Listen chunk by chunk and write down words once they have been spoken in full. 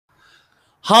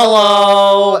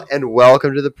Hello! And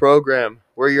welcome to the program.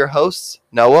 We're your hosts,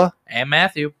 Noah, And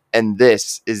Matthew. and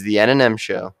this is the N&M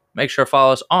Show. Make sure to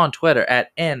follow us on Twitter at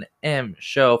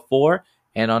NMShow4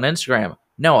 and on Instagram,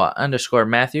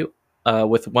 Noah_Matthew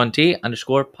with 1T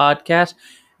 _podcast.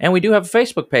 And we do have a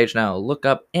Facebook page now. Look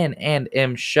up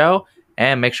N&M Show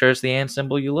and make sure it's the N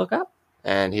symbol you look up.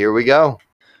 And here we go.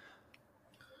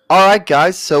 All right,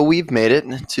 guys, so we've made it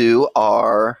to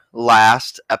our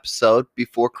last episode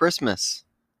before Christmas.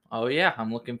 Oh, yeah,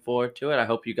 I'm looking forward to it. I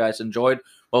hope you guys enjoyed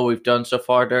what we've done so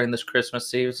far during this Christmas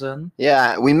season.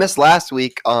 Yeah, we missed last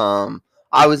week. I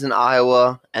was in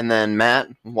Iowa, and then Matt,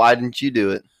 why didn't you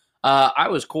do it? I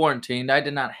was quarantined. I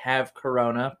did not have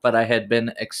corona, but I had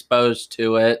been exposed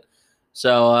to it.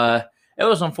 So it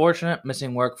was unfortunate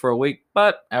missing work for a week,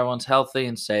 but everyone's healthy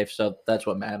and safe, so that's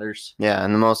what matters. Yeah,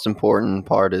 and the most important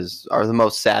part is, or the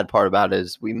most sad part about it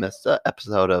is we missed an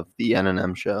episode of the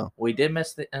N&M Show. We did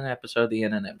miss an episode of the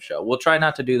N&M Show. We'll try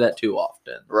not to do that too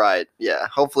often. Right, yeah.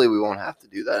 Hopefully we won't have to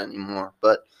do that anymore.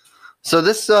 But so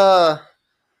this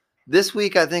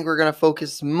week I think we're going to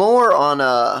focus more on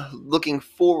looking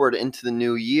forward into the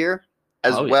new year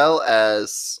as well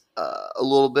as a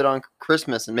little bit on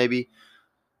Christmas, and maybe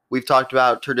we've talked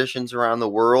about traditions around the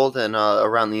world and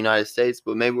around the United States,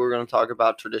 but maybe we're going to talk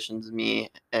about traditions me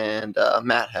and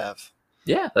Matt have.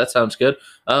 Yeah, that sounds good.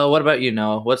 What about you,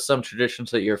 Noah? What's some traditions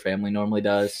that your family normally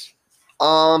does?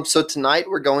 So tonight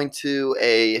we're going to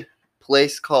a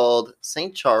place called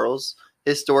St. Charles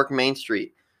Historic Main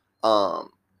Street.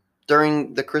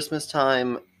 During the Christmas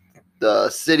time, the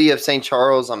city of St.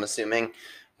 Charles, I'm assuming,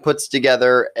 puts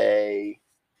together a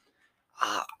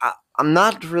I'm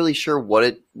not really sure what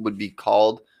it would be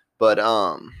called, but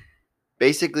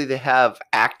basically they have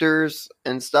actors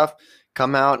and stuff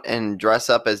come out and dress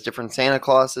up as different Santa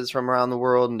Clauses from around the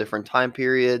world in different time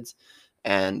periods,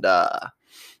 and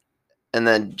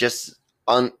then just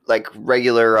like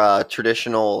regular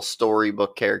traditional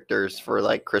storybook characters for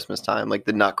like Christmas time, like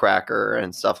the Nutcracker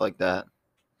and stuff like that.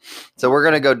 So we're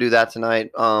gonna go do that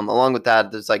tonight. Along with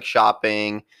that, there's like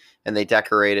shopping, and they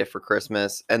decorate it for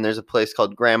Christmas. And there's a place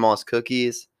called Grandma's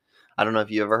Cookies. I don't know if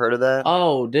you ever heard of that.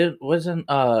 Oh, wasn't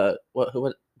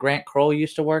what Grant Kroll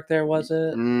used to work there? Was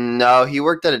it? No, he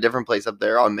worked at a different place up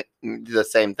there on the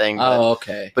same thing.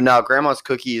 Okay. But no, Grandma's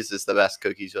Cookies is the best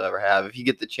cookies you'll ever have. If you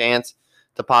get the chance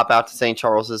to pop out to St.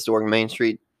 Charles Historic Main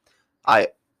Street,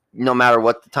 no matter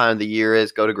what the time of the year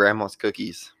is, go to Grandma's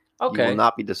Cookies. Okay. You will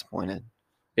not be disappointed.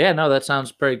 Yeah, no, that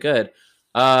sounds pretty good.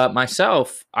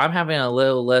 Myself, I'm having a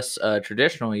little less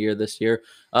traditional year this year.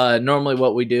 Normally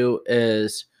what we do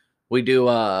is we do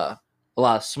a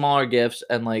lot of smaller gifts,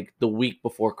 and like the week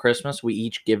before Christmas, we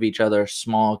each give each other a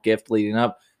small gift leading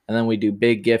up, and then we do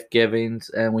big gift givings,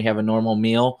 and we have a normal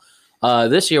meal.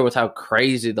 This year, with how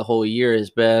crazy the whole year has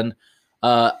been,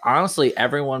 honestly,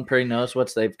 everyone pretty knows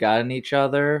what they've got in each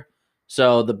other.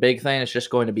 So the big thing is just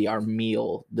going to be our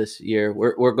meal this year.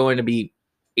 We're going to be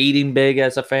eating big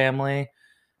as a family.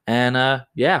 And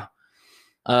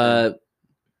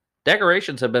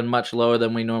decorations have been much lower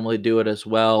than we normally do it as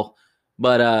well.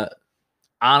 But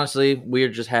honestly, we're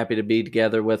just happy to be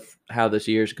together with how this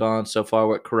year's gone so far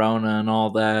with Corona and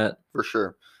all that. For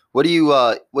sure. What do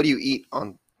you eat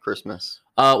on Christmas?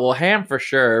 Well, ham for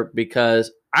sure,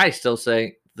 because I still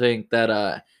think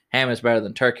that ham is better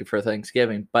than turkey for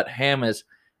Thanksgiving, but ham is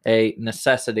a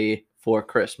necessity for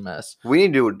Christmas. We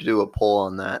need to do a poll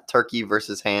on that. Turkey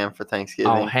versus ham for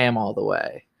Thanksgiving. Oh, ham all the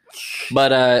way.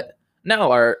 But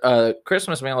no, our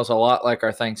Christmas meal is a lot like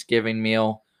our Thanksgiving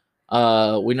meal.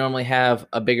 We normally have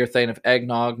a bigger thing of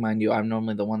eggnog. Mind you, I'm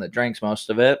normally the one that drinks most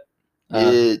of it.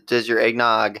 Does your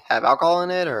eggnog have alcohol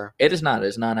in it, or? It is not.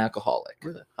 It's non-alcoholic.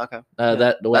 Really? Okay.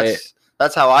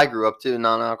 That's how I grew up too,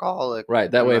 non-alcoholic.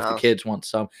 Right. That way, if the kids want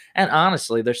some, and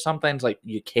honestly, there's some things like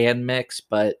you can mix,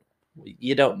 but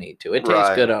you don't need to. It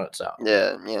tastes good on its own.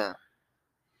 Yeah.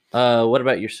 What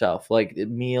about yourself? Like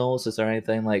meals? Is there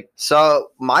anything like?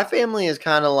 So my family is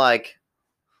kind of like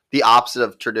the opposite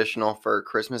of traditional for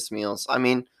Christmas meals. I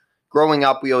mean, growing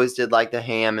up, we always did like the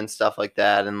ham and stuff like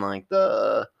that, and like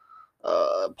the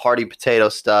party potato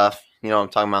stuff. You know what I'm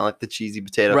talking about, like the cheesy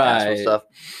potato casserole stuff.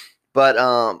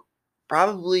 But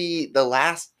probably the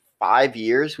last 5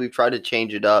 years, we've tried to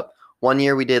change it up. One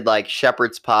year we did like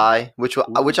shepherd's pie, which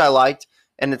I liked,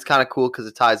 and it's kind of cool because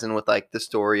it ties in with like the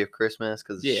story of Christmas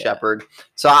because it's shepherd.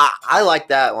 So I like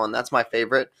that one. That's my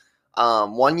favorite.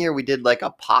 One year we did like a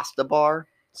pasta bar,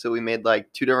 so we made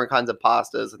like 2 different kinds of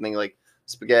pastas. I think like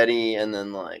spaghetti and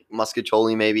then like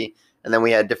muscatoli maybe, and then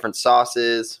we had different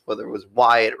sauces, whether it was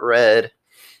white, red,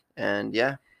 and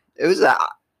yeah, it was.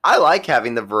 I like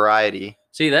having the variety.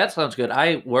 See, that sounds good.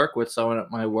 I work with someone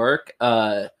at my work.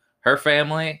 Her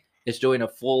family is doing a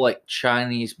full like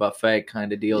Chinese buffet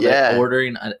kind of deal. They're Yeah,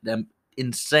 ordering an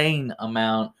insane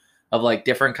amount of like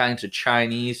different kinds of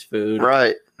Chinese food,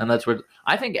 right. and that's what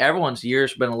I think. Everyone's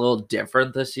year's been a little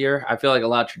different this year. I feel like a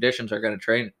lot of traditions are going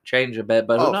to change a bit,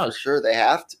 but who Oh, for knows? sure, they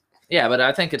have to. Yeah, but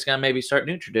I think it's going to maybe start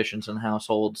new traditions in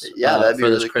households Yeah, that'd be for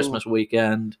this really cool. Christmas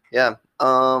weekend. Yeah.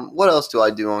 What else do I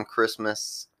do on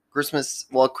Christmas?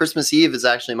 Well, Christmas Eve is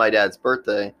actually my dad's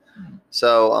birthday,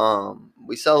 so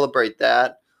we celebrate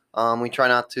that. We try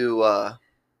not to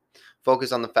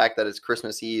focus on the fact that it's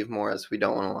Christmas Eve more, as we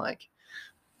don't want to like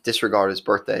disregard his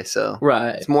birthday. So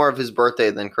Right. it's more of his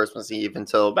birthday than Christmas Eve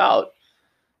until about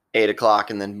 8 o'clock,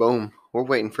 and then boom, we're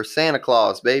waiting for Santa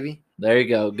Claus, baby. There you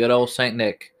go. Good old Saint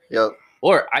Nick. Yep.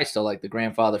 Or I still like the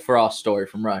Grandfather Frost story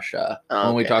from Russia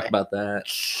when we talked Okay. about that.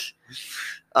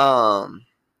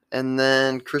 And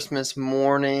then Christmas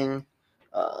morning,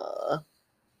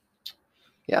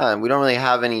 yeah, we don't really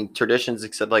have any traditions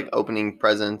except like opening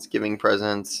presents, giving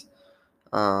presents,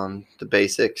 the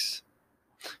basics.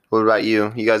 What about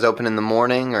you? You guys open in the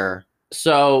morning or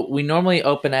So we normally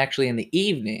open actually in the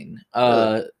evening.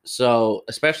 really? So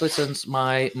especially since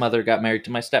my mother got married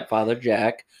to my stepfather,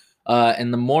 Jack,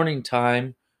 in the morning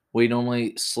time, we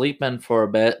normally sleep in for a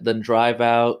bit, then drive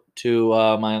out to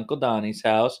my Uncle Donnie's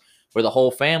house where the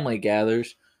whole family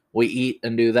gathers. We eat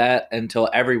and do that until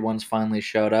everyone's finally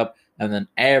showed up, and then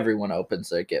everyone opens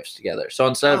their gifts together. So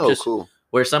instead of Oh, just cool.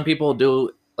 where some people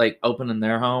do like open in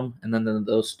their home and then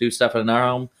those do stuff in their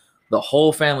home, the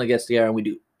whole family gets together and we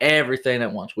do everything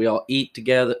at once. We all eat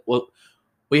together. Well,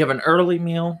 we have an early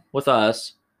meal with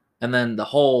us, and then the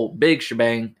whole big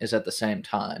shebang is at the same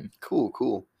time.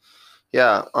 Cool.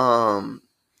 Yeah.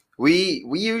 We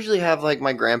usually have like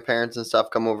my grandparents and stuff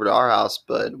come over to our house,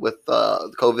 but with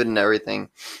COVID and everything,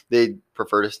 they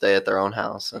prefer to stay at their own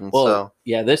house, and Well, so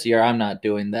yeah, this year I'm not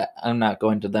doing that. I'm not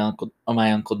going to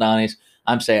my uncle Donnie's.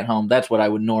 I'm staying home. That's what I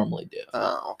would normally do.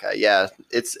 okay, yeah,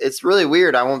 it's really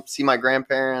weird. I won't see my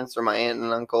grandparents or my aunt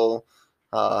and uncle.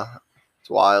 Uh, it's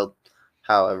wild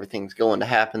how everything's going to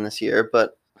happen this year,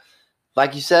 but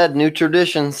like you said, new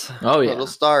traditions. Oh yeah. It'll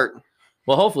start.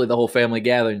 Well, hopefully the whole family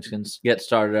gatherings can get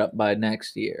started up by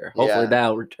next year. Hopefully Yeah,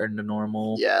 that'll return to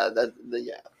normal. yeah,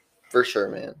 yeah, for sure,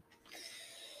 man.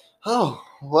 Oh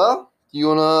well, you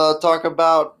wanna talk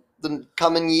about the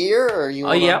coming year, or you Oh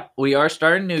wanna? yeah, we are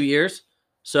starting New Year's.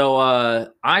 So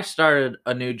I started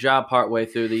a new job partway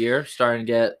through the year, starting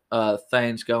to get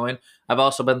things going. I've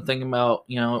also been thinking about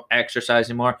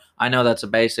exercising more. I know that's a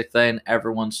basic thing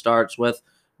everyone starts with,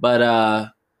 but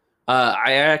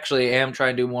I actually am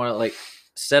trying to do more like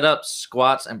sit ups,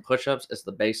 squats, and push ups. It's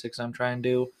the basics I'm trying to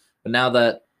do. But now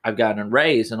that I've gotten a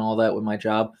raise and all that with my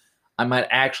job, I might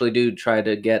actually do try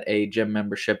to get a gym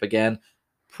membership again.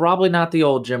 Probably not the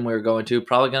old gym we were going to.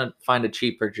 Probably gonna find a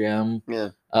cheaper gym Yeah,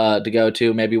 to go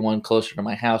to. Maybe one closer to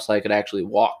my house I could actually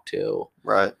walk to.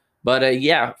 right. But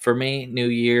yeah, for me, New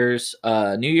Year's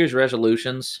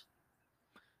resolutions.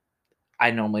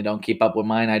 I normally don't keep up with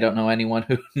mine. I don't know anyone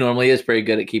who normally is pretty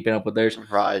good at keeping up with theirs.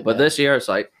 Right. But Yeah. this year, it's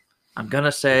like I'm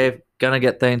gonna save, gonna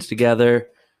get things together,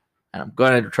 and I'm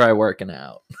gonna try working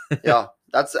out. Yeah.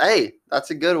 That's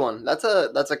that's a good one. That's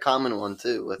a common one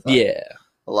too with Yeah.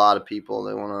 a lot of people.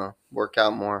 They want to work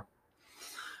out more.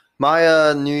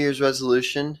 My New Year's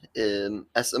resolution,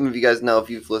 as some of you guys know, if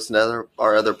you've listened to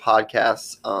our other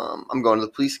podcasts, I'm going to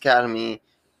the police academy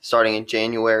starting in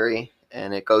January,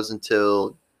 and it goes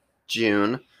until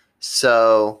June.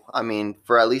 So, I mean,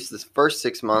 for at least the first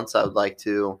 6 months, I would like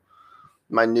to.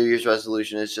 My New Year's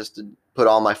resolution is just to put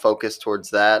all my focus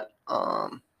towards that,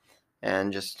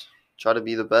 and just try to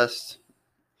be the best,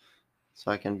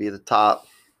 so I can be the top.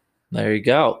 There you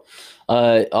go.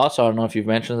 Also, I don't know if you've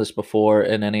mentioned this before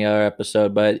in any other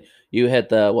episode, but you hit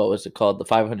the what was it called, the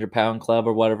 500-pound club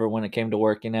or whatever when it came to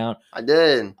working out. I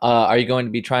did. Are you going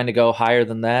to be trying to go higher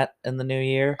than that in the new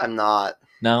year? I'm not.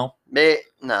 No.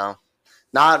 No,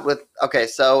 not with. Okay,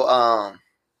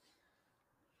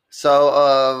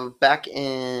 back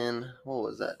in what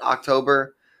was that?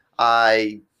 October,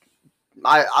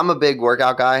 I'm a big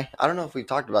workout guy. I don't know if we've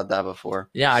talked about that before.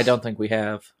 Yeah, I don't think we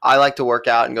have. I like to work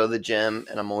out and go to the gym,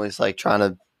 and I'm always like trying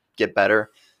to get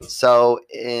better. So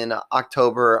in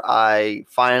October, I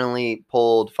finally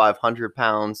pulled 500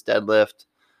 pounds deadlift.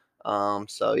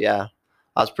 So yeah,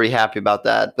 I was pretty happy about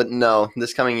that. But no,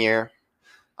 this coming year,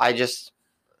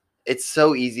 it's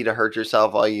so easy to hurt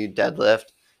yourself while you deadlift,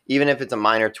 even if it's a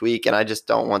minor tweak, and I just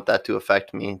don't want that to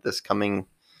affect me this coming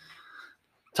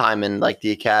time in like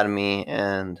the academy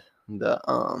and the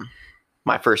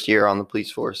my first year on the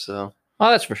police force. So Oh,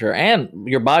 that's for sure. And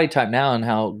your body type now and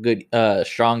how good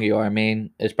strong you are, I mean,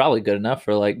 it's probably good enough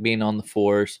for like being on the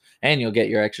force, and you'll get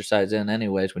your exercise in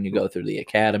anyways when you go through the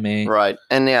academy. Right.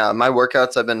 And yeah, my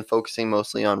workouts I've been focusing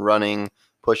mostly on running,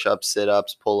 push-ups,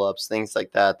 sit-ups, pull-ups, things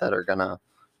like that that are gonna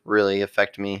really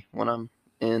affect me when I'm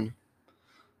in.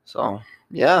 So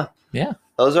yeah. Yeah.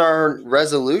 Those are our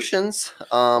resolutions.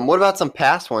 What about some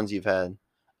past ones you've had?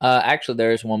 Actually,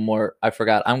 there is one more. I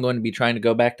forgot. I'm going to be trying to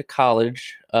go back to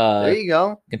college. There you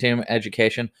go. Continue my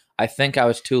education. I think I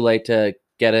was too late to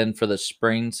get in for the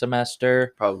spring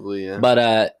semester, Probably, yeah.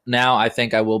 but now I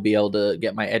think I will be able to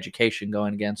get my education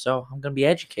going again. So I'm going to be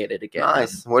educated again.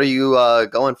 Nice. What are you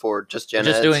going for? Just gen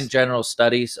Just eds? doing general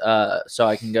studies, so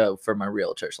I can go for my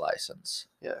realtor's license.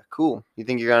 Yeah, cool. You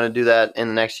think you're gonna do that in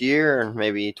the next year or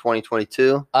maybe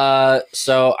 2022?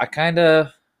 So I kind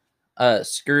of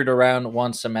screwed around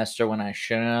one semester when I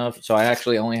shouldn't have. So I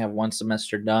actually only have one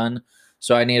semester done.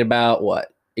 So I need about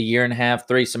a year and a half,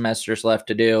 3 semesters left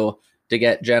to do to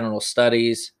get general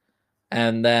studies,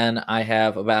 and then I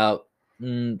have about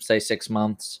say 6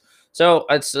 months. So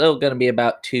it's still going to be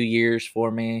about 2 years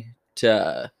for me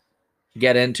to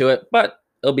get into it, but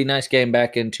it'll be nice getting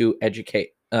back into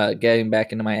getting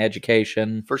back into my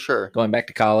education, For sure. going back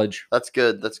to college. That's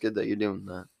good. That's good that you're doing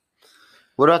that.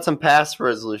 What about some past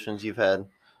resolutions you've had?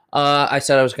 I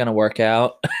said I was going to work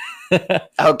out.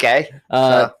 Okay.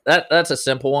 That's a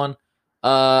simple one.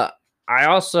 I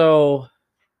also,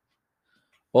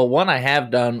 well, one I have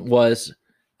done was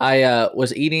I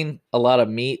was eating a lot of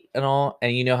meat and all,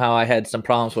 and you know how I had some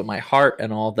problems with my heart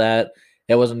and all that.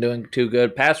 It wasn't doing too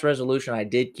good. Past resolution I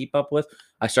did keep up with.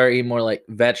 I started eating more like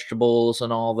vegetables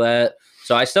and all that.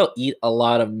 So I still eat a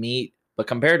lot of meat, but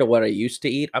compared to what I used to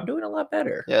eat, I'm doing a lot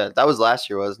better. Yeah, that was last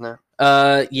year, wasn't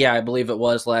it? Yeah, I believe it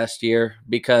was last year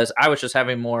because I was just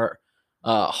having more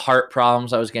heart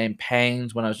problems. I was getting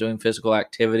pains when I was doing physical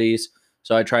activities.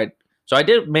 So I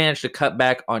did manage to cut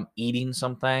back on eating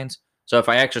some things. So if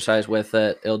I exercise with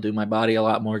it, it'll do my body a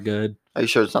lot more good. Are you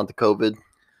sure it's not the COVID?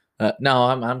 No,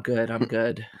 I'm good. I'm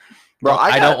good. Bro,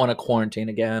 I don't want to quarantine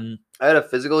again. I had a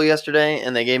physical yesterday,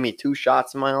 and they gave me 2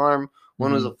 shots in my arm.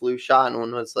 One was a flu shot, and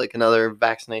one was like another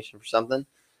vaccination for something.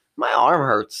 My arm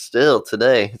hurts still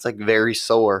today. It's like very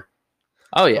sore.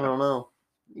 Oh I yeah. don't know.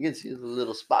 You can see the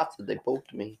little spots that they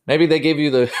poked me. Maybe they gave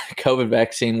you the COVID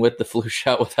vaccine with the flu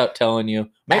shot without telling you.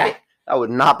 Maybe that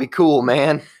would not be cool,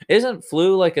 man. Isn't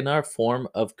flu like another form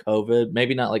of COVID?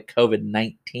 Maybe not like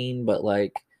COVID-19, but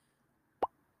like.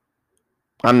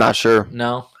 I'm not sure.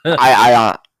 No.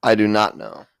 I do not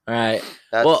know. All right.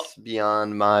 That's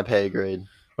beyond my pay grade.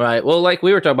 Right. Well, like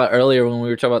we were talking about earlier when we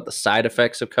were talking about the side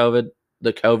effects of COVID,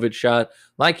 the COVID shot,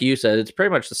 like you said, it's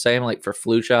pretty much the same like for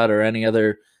flu shot or any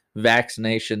other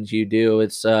vaccinations you do.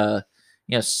 It's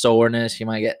soreness, you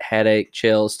might get headache,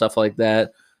 chills, stuff like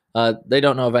that. They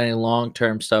don't know of any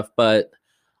long-term stuff, but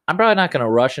I'm probably not going to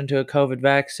rush into a COVID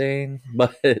vaccine,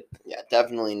 but yeah,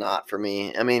 definitely not for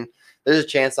me. I mean, there's a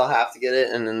chance I'll have to get it,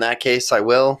 and in that case I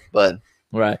will, but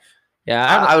right. Yeah,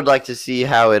 I would like to see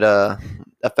how it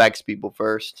affects people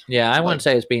first. Yeah, I wouldn't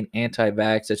say it's being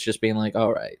anti-vax. It's just being like,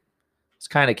 all right, this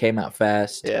kind of came out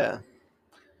fast. Yeah.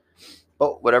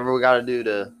 But whatever we got to do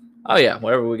to. Oh yeah,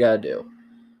 whatever we got to do.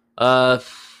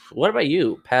 What about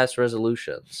you? Past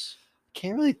resolutions?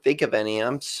 Can't really think of any.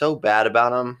 I'm so bad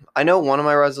about them. I know one of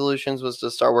my resolutions was to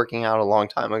start working out a long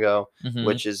time ago,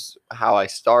 which is how I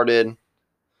started.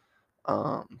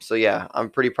 So yeah, I'm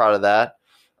pretty proud of that.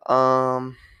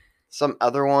 Some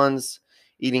other ones,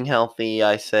 eating healthy,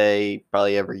 I say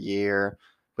probably every year,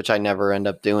 which I never end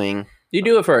up doing. You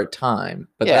do it for a time,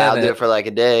 but yeah, I'll do it for like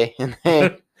a day, and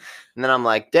then I'm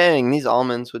like, dang, these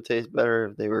almonds would taste better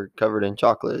if they were covered in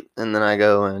chocolate. And then I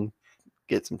go and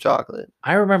get some chocolate.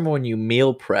 I remember when you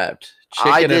meal prepped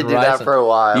chicken. I did do that for a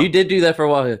while. You did do that for a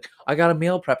while. I got a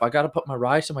meal prep. I got to put my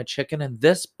rice and my chicken in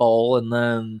this bowl, and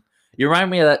then you remind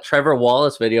me of that Trevor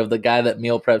Wallace video of the guy that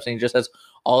meal preps and he just has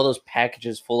all those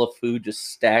packages full of food just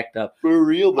stacked up. For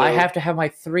real, though. I have to have my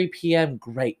 3 p.m.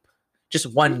 grape. Just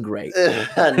one grape.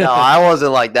 No, I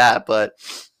wasn't like that, but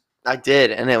I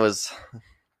did, and it was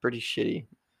pretty shitty.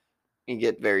 You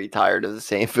get very tired of the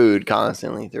same food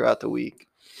constantly throughout the week.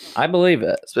 I believe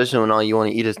it. Especially when all you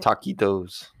want to eat is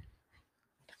taquitos.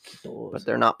 But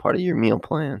they're not part of your meal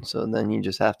plan, so then you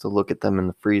just have to look at them in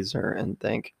the freezer and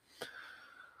think,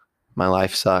 my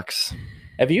life sucks.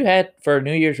 Have you had, for a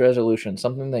New Year's resolution,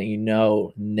 something that you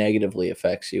know negatively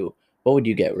affects you? What would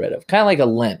you get rid of? Kind of like a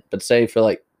Lent, but say for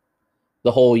like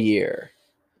the whole year.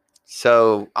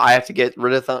 So I have to get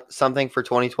rid of something for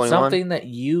 2021? Something that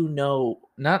you know,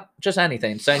 not just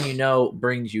anything, something you know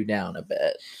brings you down a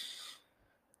bit.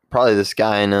 Probably this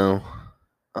guy I know.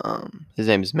 His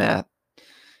name is Matt.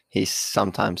 He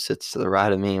sometimes sits to the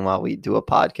right of me while we do a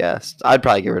podcast. I'd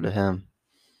probably get rid of him.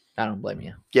 I don't blame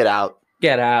you. Get out.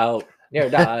 Get out. You're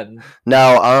done.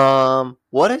 No,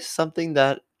 what is something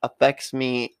that affects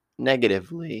me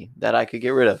negatively that I could get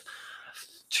rid of?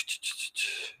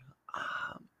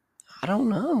 I don't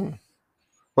know.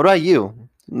 What about you?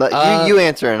 You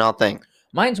answer and I'll think.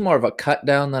 Mine's more of a cut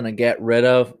down than a get rid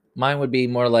of. Mine would be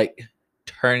more like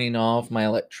turning off my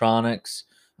electronics.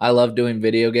 I love doing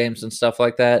video games and stuff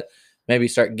like that. Maybe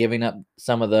start giving up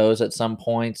some of those at some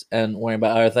points and worrying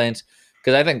about other things.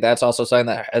 Because I think that's also something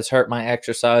that has hurt my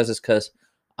exercise is because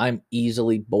I'm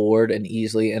easily bored and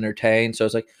easily entertained. So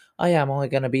it's like, oh yeah, I'm only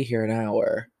going to be here an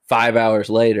hour. 5 hours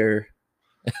later,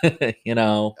 you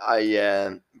know.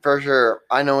 Yeah, for sure.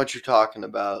 I know what you're talking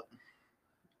about.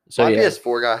 So my yeah.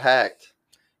 PS4 got hacked.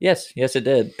 Yes, it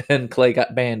did. And Clay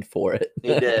got banned for it.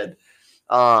 He did.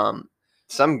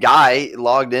 Some guy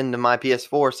logged into my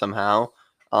PS4 somehow.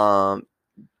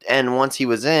 And once he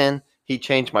was in, he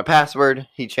changed my password.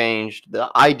 He changed the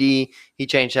ID. He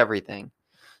changed everything.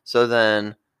 So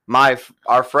then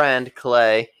our friend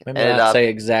Clay ended up say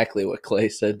exactly what Clay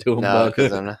said to him. No,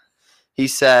 because he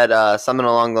said something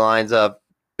along the lines of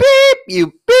 "beep,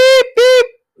 you beep beep,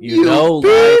 you know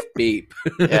beep. Life beep."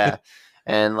 Yeah,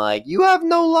 and like you have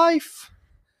no life.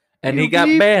 And he got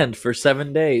banned for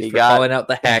 7 days for calling out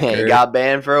the hacker. He got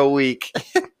banned for a week,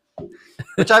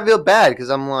 which I feel bad because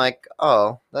I'm like,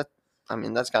 oh, that's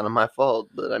kind of my fault.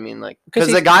 But I mean, like,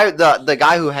 because the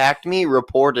guy who hacked me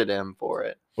reported him for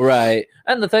it. Right,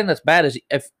 and the thing that's bad is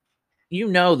if you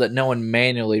know that no one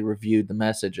manually reviewed the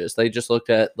messages, they just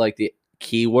looked at like the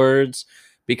keywords.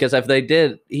 Because if they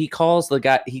did, he calls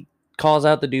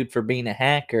out the dude for being a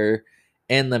hacker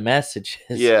in the messages.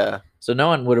 Yeah. So no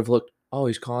one would have looked. Oh,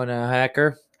 he's calling a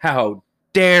hacker? How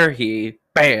dare he?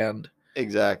 Banned.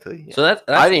 Exactly. Yeah. So that's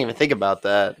I didn't even think about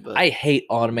that. But I hate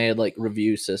automated like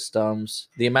review systems.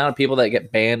 The amount of people that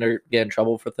get banned or get in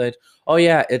trouble for things. Oh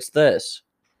yeah, it's this.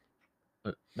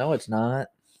 No, it's not.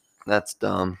 That's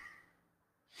dumb.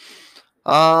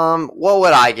 What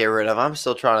would I get rid of? I'm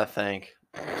still trying to think.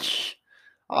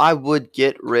 I would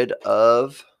get rid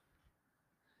of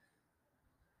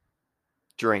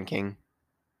drinking.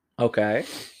 Okay.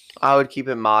 I would keep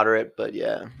it moderate, but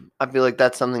yeah, I feel like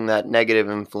that's something that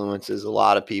negative influences a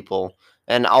lot of people.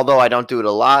 And although I don't do it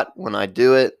a lot, when I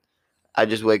do it, I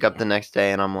just wake up the next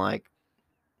day and I'm like,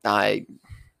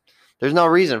 there's no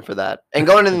reason for that. And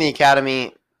going to the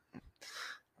academy,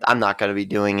 I'm not going to be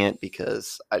doing it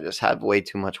because I just have way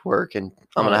too much work and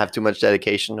I'm going to have too much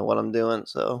dedication to what I'm doing.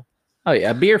 So, oh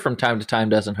yeah, beer from time to time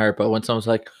doesn't hurt, but when someone's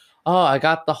like, "Oh, I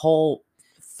got the whole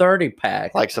 30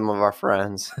 pack," like some of our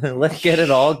friends, let's get it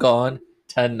all gone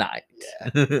tonight.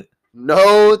 Yeah.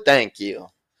 No, thank you.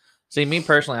 See, me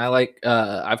personally, I like.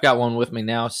 I've got one with me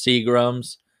now.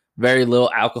 Seagram's, very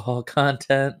little alcohol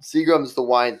content. Seagram's the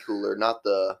wine cooler, not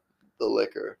the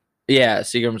liquor. Yeah,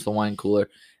 Seagram's the wine cooler.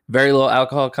 Very little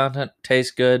alcohol content,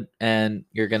 tastes good, and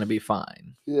you're gonna be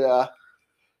fine. Yeah.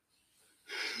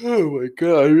 Oh my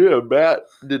god, yeah, Matt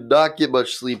did not get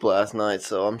much sleep last night,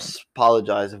 so I'm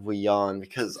apologize if we yawn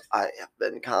because I have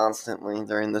been constantly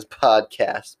during this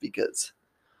podcast because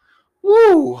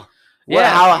woo.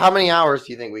 Yeah. How many hours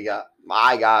do you think we got?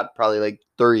 I got probably like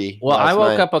 3. Well, I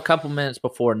woke up a couple minutes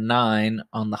before 9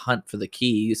 on the hunt for the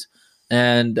keys,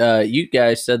 and you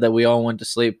guys said that we all went to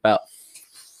sleep about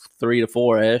 3 to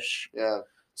 4-ish. Yeah.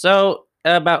 So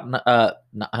about I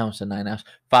almost said 9 hours,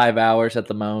 5 hours at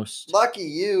the most. Lucky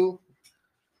you.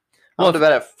 I went to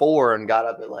bed at 4 and got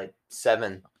up at like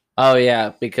 7. Oh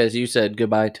yeah, because you said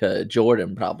goodbye to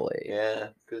Jordan probably. Yeah,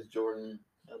 because Jordan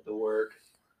had to work.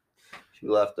 She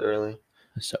left early.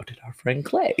 So did our friend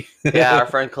Clay. Yeah, our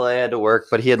friend Clay had to work,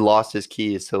 but he had lost his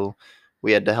keys, so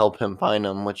we had to help him find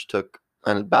them, which took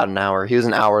about an hour. He was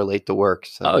an hour late to work.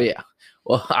 So. Oh yeah.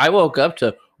 Well, I woke up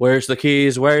to where's the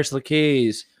keys? Where's the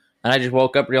keys? And I just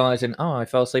woke up realizing, oh, I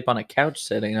fell asleep on a couch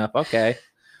sitting up. Okay.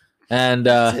 And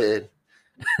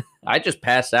I just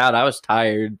passed out. I was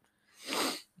tired.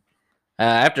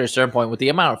 After a certain point, with the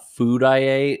amount of food I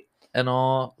ate and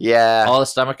all, yeah, all the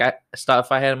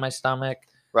stuff I had in my stomach.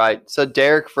 Right. So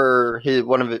Derek, for his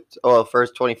for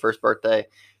his 21st birthday,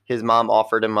 his mom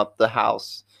offered him up the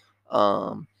house.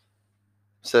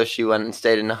 So she went and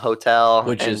stayed in a hotel,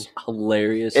 which is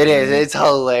hilarious. It is. It's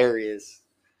hilarious.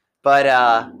 But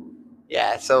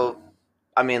yeah. So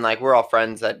I mean, like, we're all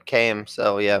friends that came.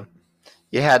 So yeah,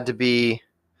 you had to be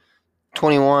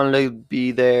 21 to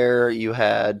be there. You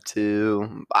had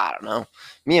to, I don't know.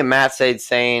 Me and Matt stayed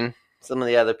sane. Some of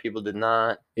the other people did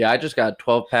not. Yeah, I just got a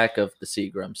 12-pack of the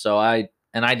Seagram. So I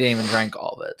didn't even drink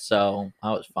all of it. So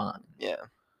I was fine. Yeah.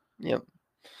 Yep.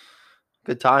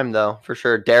 Good time though, for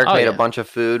sure. Derek Oh, made a yeah. bunch of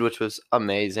food, which was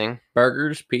amazing.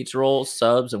 Burgers, pizza rolls,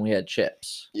 subs, and we had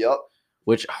chips, Yep.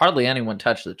 which hardly anyone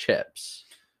touched the chips.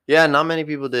 Yeah, not many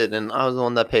people did, and I was the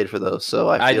one that paid for those, so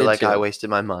I I feel did like I too. wasted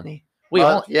my money. We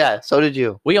But only yeah, so did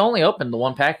you. we only opened the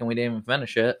one pack and we didn't even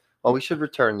finish it. Well, we should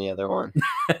return the other one,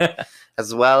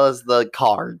 as well as the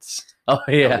cards. Oh that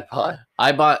we yeah, bought.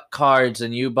 I bought cards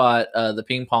and you bought the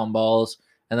ping pong balls,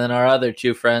 and then our other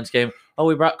two friends came. Oh,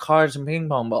 we brought cards and ping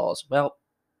pong balls. Well,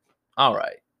 all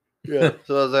right. Yeah.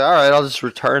 So I was like, all right, I'll just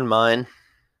return mine.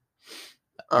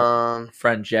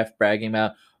 Friend Jeff bragging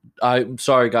about, I'm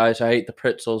sorry guys, I ate the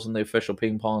pretzels in the official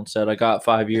ping pong set I got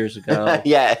 5 years ago.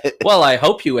 Yeah. Well, I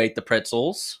hope you ate the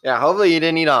pretzels. Yeah, hopefully you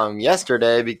didn't eat them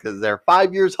yesterday because they're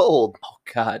 5 years old. Oh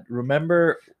God,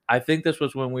 remember? I think this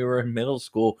was when we were in middle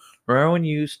school. Remember when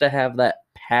you used to have that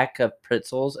pack of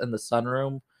pretzels in the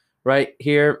sunroom right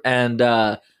here, and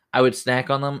I would snack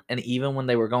on them, and even when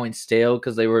they were going stale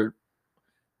because they were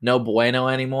no bueno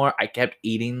anymore, I kept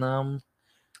eating them.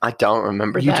 I don't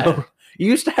remember You that. don't. You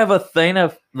used to have a thing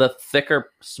of the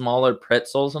thicker, smaller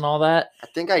pretzels and all that, I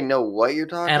think I know what you're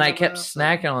talking and about. I kept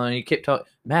snacking on them. And you kept talking,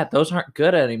 Matt, those aren't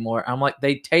good anymore. I'm like,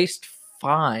 they taste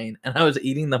fine, and I was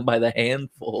eating them by the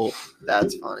handful.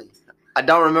 That's funny. I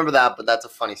don't remember that, but that's a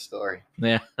funny story.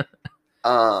 Yeah.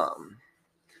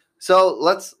 So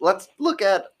let's look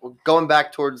at going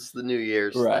back towards the New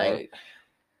Year's thing. Right.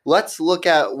 Let's look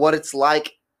at what it's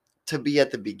like to be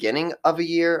at the beginning of a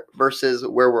year versus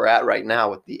where we're at right now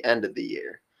with the end of the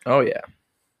year. Oh yeah.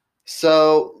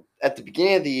 So at the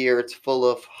beginning of the year, it's full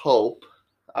of hope,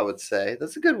 I would say.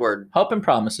 That's a good word. Hope and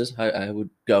promises, I would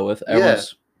go with. Yeah.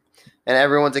 And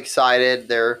everyone's excited.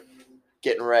 They're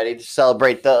getting ready to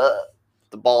celebrate the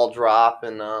ball drop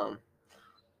and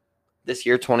this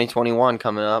year 2021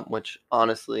 coming up, which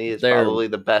honestly is probably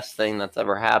the best thing that's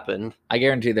ever happened. I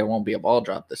guarantee there won't be a ball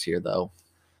drop this year though.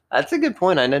 That's a good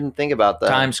point. I didn't think about that.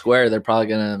 Times Square, they're probably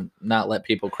gonna not let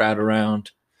people crowd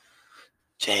around.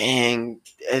 Dang,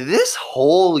 this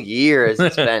whole year has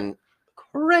just been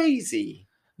crazy.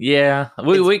 Yeah,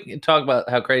 we can talk about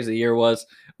how crazy the year was.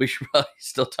 We should probably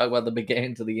still talk about the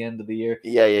beginning to the end of the year.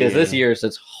 Yeah. Because this year is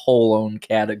its whole own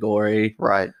category.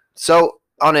 Right. So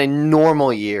on a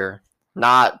normal year,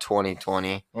 not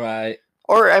 2020. Right.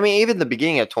 Or, I mean, even the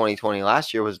beginning of 2020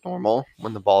 last year was normal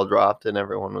when the ball dropped and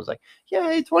everyone was like,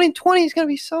 yay, 2020 is going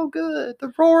to be so good.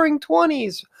 The roaring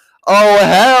 20s. Oh,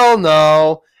 hell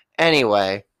no.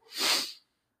 Anyway.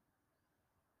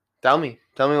 Tell me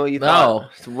what you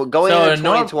thought. So going into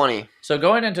 2020. So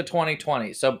going into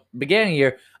 2020. So beginning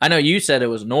year, I know you said it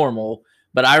was normal,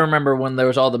 but I remember when there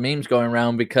was all the memes going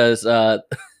around because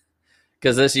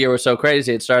this year was so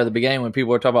crazy. It started at the beginning when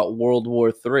people were talking about World War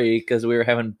III because we were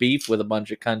having beef with a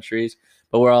bunch of countries.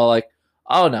 But we're all like,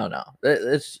 oh, no.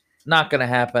 It's not going to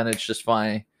happen. It's just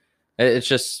fine. It's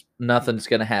just nothing's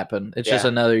going to happen. It's just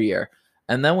another year.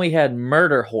 And then we had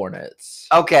murder hornets.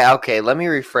 Okay. Let me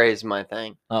rephrase my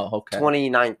thing. Oh, okay.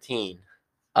 2019.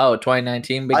 Oh,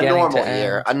 2019 beginning a normal to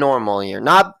year. end? A normal year.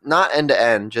 Not end to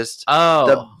end. Just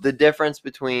the difference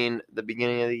between the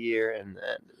beginning of the year and the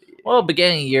end of the year. Well,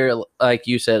 beginning of the year, like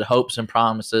you said, hopes and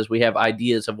promises. We have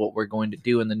ideas of what we're going to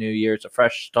do in the new year. It's a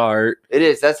fresh start. It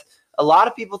is. That's a lot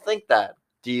of people think that.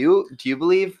 Do you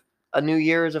believe a new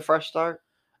year is a fresh start?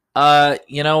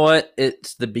 You know what?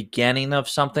 It's the beginning of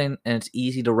something, and it's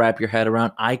easy to wrap your head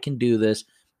around. I can do this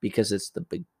because it's the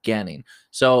beginning.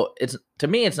 So to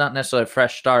me, it's not necessarily a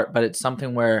fresh start, but it's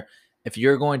something where if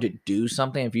you're going to do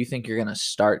something, if you think you're going to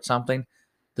start something,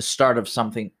 the start of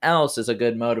something else is a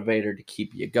good motivator to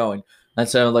keep you going. And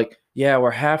so, like, yeah,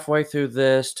 we're halfway through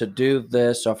this to do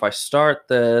this. So if I start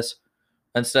this,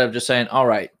 instead of just saying, all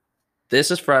right,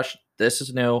 this is fresh, this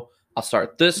is new, I'll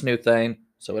start this new thing.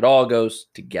 So it all goes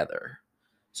together.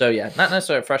 So yeah, not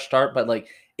necessarily a fresh start, but like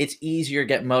it's easier to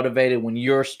get motivated when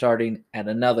you're starting at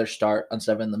another start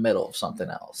instead of in the middle of something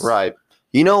else. Right.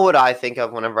 You know what I think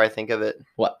of whenever I think of it?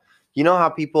 What? You know how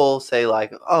people say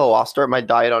like, oh, I'll start my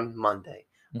diet on Monday.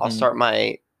 Mm-hmm. I'll start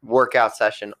my workout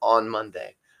session on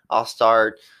Monday. I'll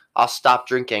stop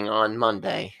drinking on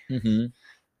Monday. Mm-hmm.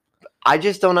 I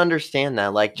just don't understand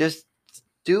that. Like, just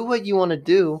do what you want to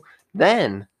do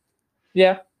then.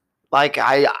 Yeah. Like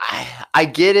I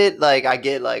get it. Like I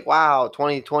get like, wow,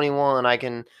 2021. I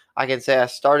can say I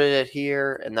started it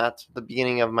here and that's the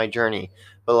beginning of my journey.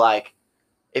 But like,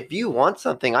 if you want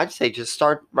something, I'd say just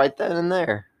start right then and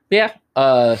there. Yeah.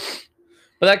 But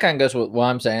that kind of goes with what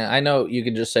I'm saying. I know you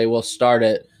can just say, well, start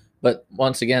it. But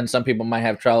once again, some people might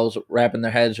have troubles wrapping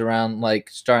their heads around like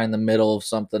starting in the middle of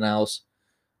something else.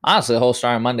 Honestly, the whole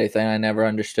start on Monday thing I never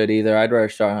understood either. I'd rather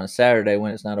start on a Saturday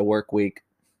when it's not a work week.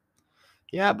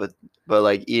 Yeah, but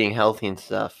like eating healthy and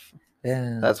stuff.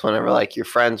 Yeah, That's whenever like your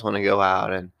friends want to go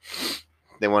out and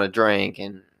they want to drink,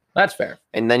 that's fair.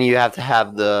 and then you have to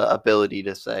have the ability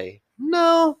to say,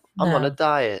 "No, I'm on a No,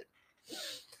 diet."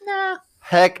 nah.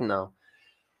 Heck no.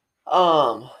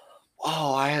 Um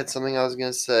oh, I had something I was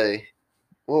going to say.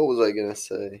 What was I going to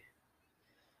say?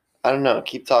 I don't know.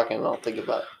 Keep talking and I'll think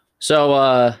about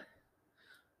So,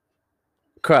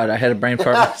 crud, I had a brain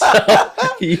fart myself.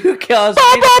 it. You caused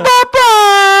me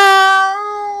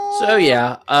So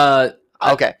yeah,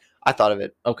 Okay, I thought of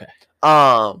it. okay.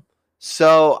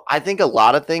 So I think a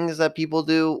lot of things that people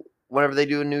do whenever they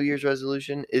do a New Year's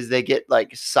resolution is they get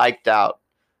like psyched out.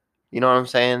 You know what I'm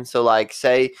saying? So like,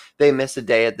 say they miss a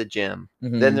day at the gym,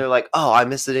 then Mhm. they're like, "Oh, I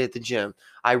missed a day at the gym.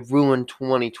 I ruined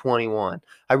 2021.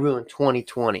 I ruined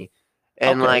 2020."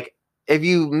 And Okay. like, if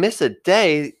you miss a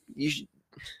day, you should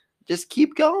just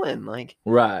keep going. Like,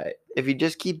 Right. if you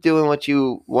just keep doing what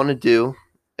you want to do,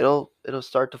 it'll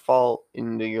start to fall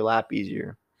into your lap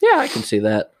easier. Yeah, I can see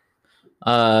that.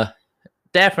 Uh,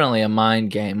 Definitely a mind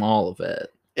game, all of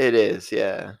it. It is,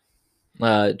 yeah.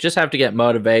 Just have to get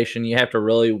motivation. You have to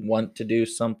really want to do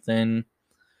something.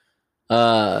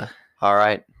 Uh, All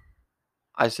right.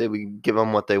 I say we give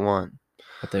them what they want.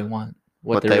 what they want,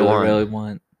 What they they really, want. really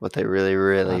want. What they really,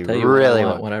 really, I'll tell you what I really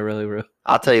want. want. What I really, really.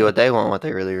 I'll tell you what they want. What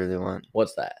they really, really want.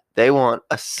 What's that? They want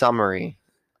a summary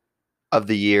of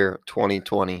the year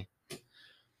 2020.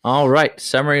 All right.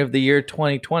 Summary of the year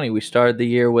 2020. We started the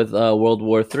year with World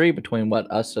War III between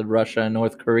us and Russia and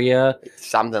North Korea.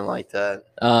 Something like that.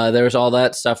 There was all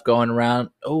that stuff going around.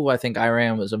 Oh, I think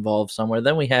Iran was involved somewhere.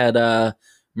 Then we had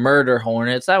murder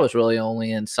hornets. That was really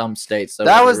only in some states.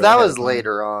 That was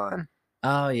later on.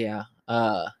 Oh yeah.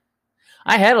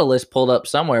 I had a list pulled up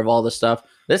somewhere of all the stuff.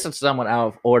 This is somewhat out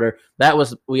of order.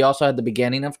 We also had the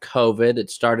beginning of COVID. It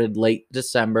started late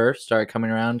December, started coming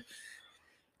around.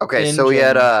 Okay, so we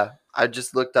had I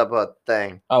just looked up a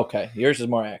thing. Okay, yours is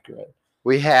more accurate.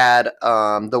 We had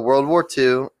the World War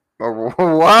II.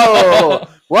 Whoa!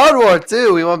 World War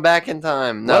II. We went back in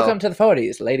time. No. Welcome to the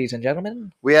 40s, ladies and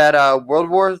gentlemen. We had World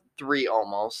War III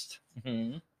almost.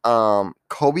 Mm-hmm.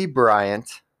 Kobe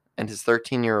Bryant and his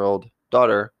 13-year-old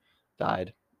daughter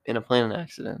died in a plane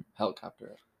accident.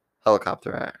 Helicopter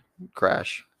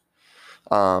Crash.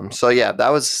 So yeah, that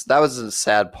was a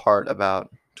sad part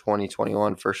about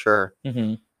 2021 for sure.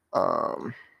 Mm-hmm.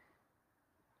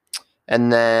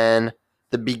 And then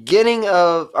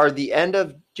the end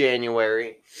of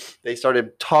January, they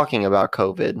started talking about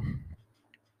COVID.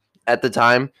 At the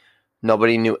time,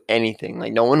 nobody knew anything.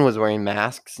 Like, no one was wearing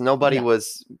masks. Nobody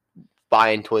was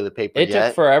buying toilet paper It yet.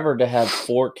 took forever to have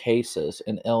 4 cases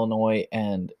in Illinois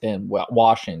and in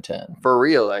Washington. For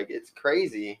real, like, it's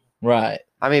crazy. Right.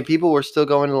 I mean, people were still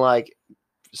going to, like,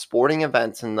 sporting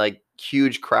events and, like,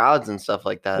 huge crowds and stuff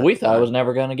like that. We thought it was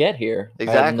never going to get here.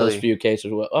 Exactly. Having those few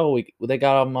cases. They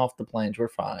got them off the planes. We're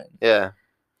fine. Yeah.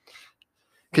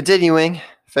 Continuing,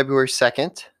 February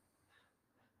 2nd,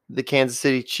 the Kansas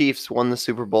City Chiefs won the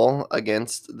Super Bowl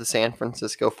against the San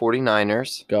Francisco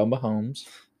 49ers. Go Mahomes.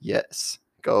 Yes.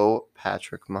 Go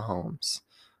Patrick Mahomes.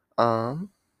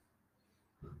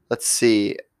 Let's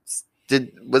see.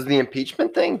 Was the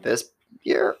impeachment thing this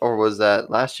year or was that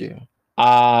last year?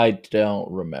 I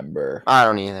don't remember. I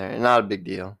don't either. Not a big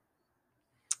deal.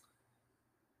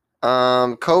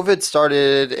 COVID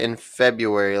started in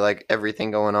February, like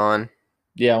everything going on.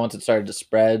 Yeah, once it started to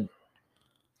spread.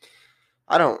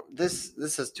 This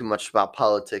is too much about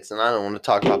politics, and I don't want to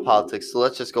talk about politics, so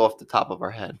let's just go off the top of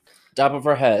our head. Top of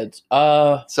our heads.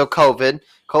 So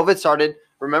COVID started.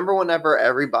 Remember whenever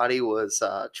everybody was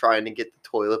trying to get the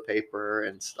toilet paper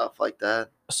and stuff like that?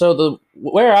 So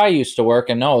where I used to work,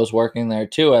 and Noah was working there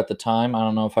too at the time. I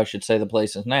don't know if I should say the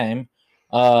place's name.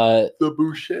 The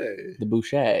Boucher. The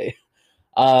Boucher.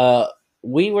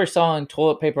 We were selling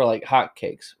toilet paper like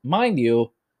hotcakes. Mind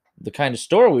you, the kind of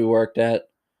store we worked at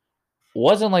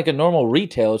wasn't like a normal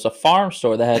retail. It's a farm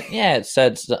store that had, it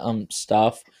said some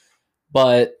stuff.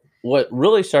 But what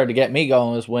really started to get me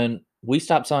going was when we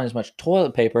stopped selling as much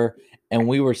toilet paper and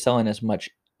we were selling as much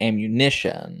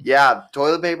ammunition. Yeah,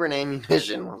 toilet paper and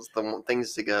ammunition was the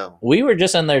things to go. We were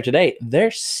just in there today. They're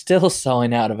still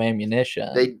selling out of ammunition.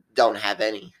 They don't have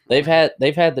any. They've had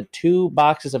the 2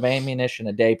 boxes of ammunition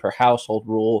a day per household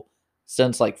rule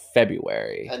since like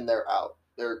February. And they're out.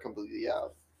 They're completely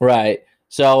out. Right.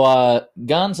 So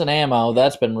guns and ammo,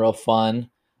 that's been real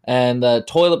fun. And the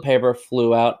toilet paper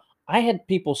flew out. I had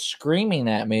people screaming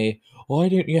at me, "Why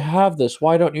didn't you have this?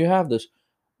 Why don't you have this?"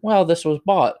 Well, this was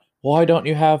bought. Why don't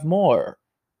you have more?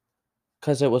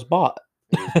 Because it was bought.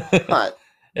 What?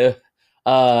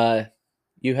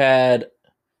 You had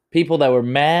people that were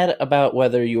mad about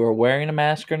whether you were wearing a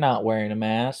mask or not wearing a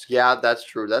mask. Yeah, that's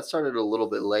true. That started a little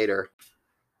bit later.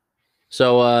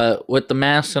 So with the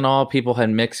masks and all, people had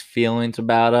mixed feelings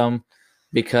about them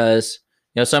because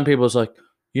some people was like,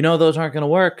 those aren't going to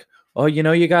work. Oh,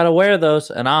 you got to wear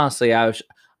those. And honestly, I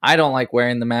don't like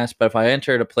wearing the mask, but if I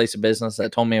entered a place of business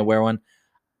that told me to wear one,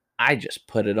 I just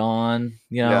put it on.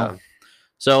 Yeah.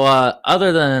 So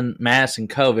other than masks and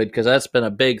COVID, because that's been a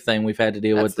big thing we've had to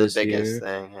deal with this the biggest year.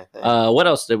 thing, I think. What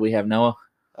else did we have, Noah?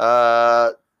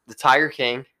 The Tiger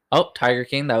King. Oh, Tiger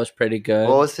King, that was pretty good.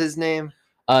 What was his name?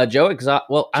 Joe Exotic.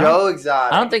 Well, Joe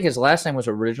Exotic. I don't think his last name was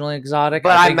originally Exotic.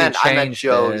 But I meant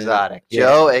Joe Exotic. Yeah.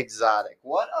 Joe Exotic.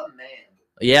 What a man.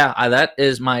 Yeah, that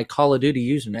is my Call of Duty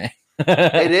username.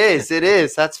 It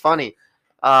is. That's funny.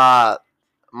 My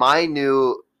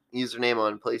new username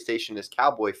on PlayStation is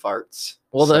Cowboy Farts.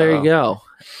 Well, there you go.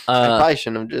 I probably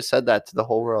shouldn't have just said that to the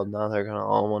whole world. Now they're gonna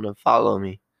all want to follow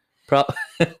me.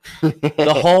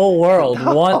 The whole world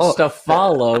wants to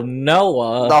follow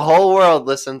Noah. The whole world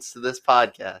listens to this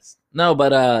podcast. No,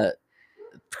 but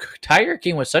Tiger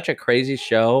King was such a crazy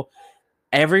show.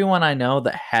 Everyone I know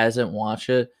that hasn't watched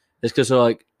it is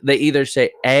because they either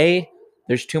say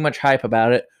there's too much hype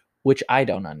about it, which I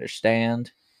don't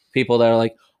understand. People that are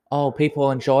like, oh,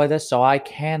 people enjoy this, so I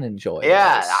can enjoy this.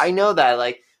 Yeah, I know that.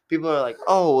 Like, people are like,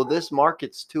 oh, well, this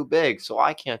market's too big, so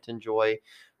I can't enjoy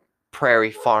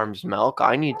Prairie Farms milk.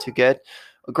 I need to get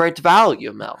a Great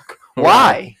Value milk.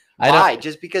 Why? Why?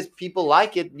 Just because people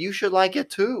like it, you should like it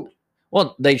too.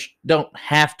 Well, they don't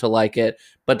have to like it,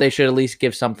 but they should at least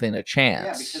give something a chance.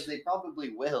 Yeah, because they probably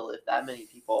will if that many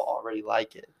people already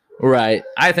like it. Right.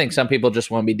 I think some people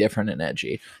just want to be different and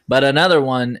edgy. But another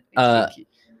one, oh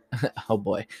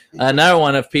boy, another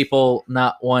one of people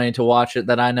not wanting to watch it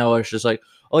that I know is just like,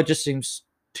 oh, it just seems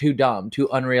too dumb, too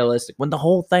unrealistic, when the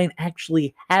whole thing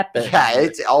actually happened. Yeah,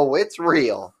 it's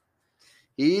real.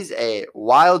 He's a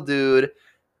wild dude,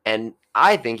 and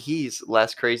I think he's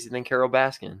less crazy than Carol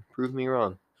Baskin. Prove me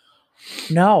wrong.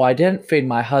 No, I didn't feed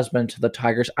my husband to the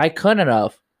tigers. I couldn't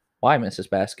have. Why, Mrs.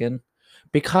 Baskin?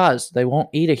 Because they won't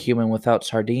eat a human without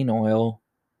sardine oil.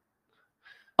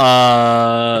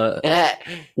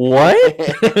 What?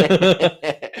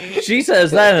 She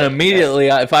says that, and immediately,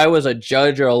 if I was a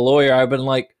judge or a lawyer, I'd been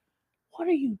like, what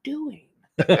are you doing?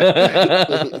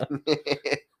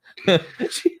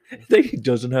 He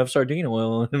doesn't have sardine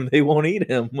oil, and they won't eat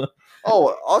him.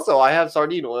 Oh, also, I have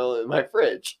sardine oil in my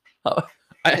fridge. I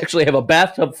actually have a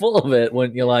bathtub full of it,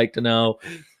 wouldn't you like to know?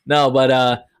 No, but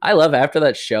I love after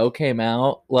that show came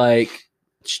out, like,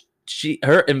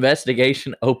 her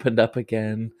investigation opened up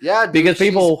again. Yeah, dude, because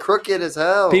people she's crooked as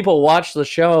hell. People watch the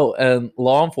show, and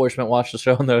law enforcement watch the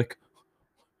show, and they're like,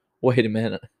 "Wait a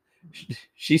minute,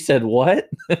 she said what?"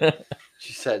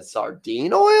 She said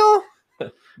sardine oil.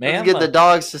 Man, let's get the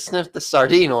dogs to sniff the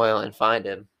sardine oil and find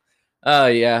him. Oh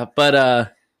yeah,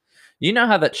 but you know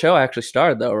how that show actually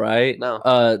started, though, right?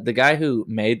 No. The guy who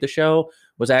made the show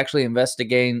was actually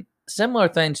investigating similar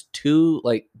things to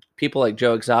like people like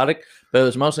Joe Exotic, but it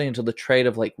was mostly into the trade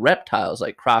of like reptiles,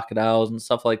 like crocodiles and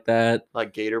stuff like that.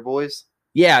 Like gator boys?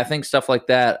 Yeah, I think stuff like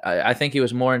that. I think he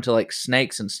was more into like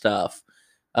snakes and stuff,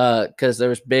 because there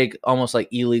was big, almost like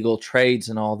illegal trades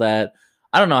and all that.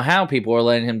 I don't know how people were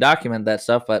letting him document that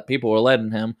stuff, but people were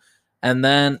letting him. And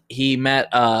then he met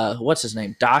what's his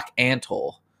name, Doc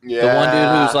Antle. Yeah, the one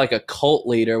dude who's like a cult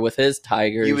leader with his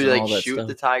tigers. He would like shoot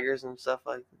the tigers and stuff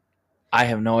like that. I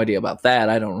have no idea about that.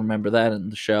 I don't remember that in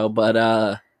the show, but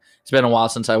it's been a while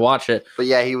since I watched it. But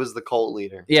yeah, he was the cult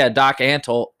leader. Yeah, Doc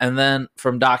Antle. And then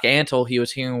from Doc Antle, he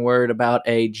was hearing word about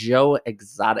a Joe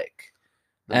Exotic.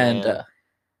 The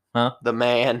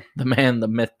man, the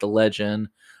myth, the legend,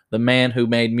 the man who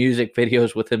made music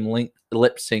videos with him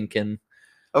lip syncing.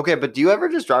 Okay, but do you ever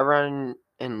just drive around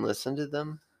and listen to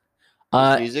them?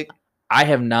 Music? I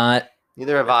have not.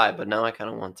 Neither have I, but now I kind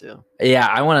of want to. Yeah,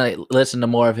 I want to listen to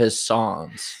more of his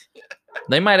songs.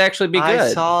 They might actually be good.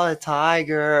 I saw a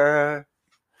tiger.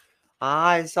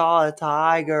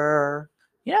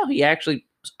 You know, he actually,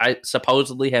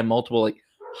 supposedly had multiple like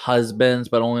husbands,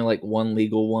 but only like one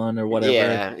legal one or whatever.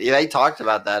 Yeah, they talked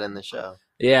about that in the show.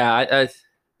 Yeah,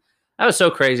 that was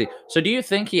so crazy. So do you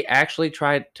think he actually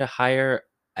tried to hire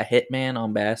a hitman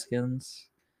on Baskins?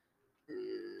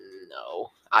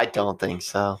 No, I don't think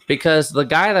so. Because the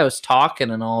guy that was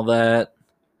talking and all that,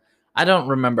 I don't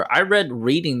remember. I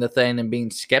reading the thing and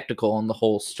being skeptical on the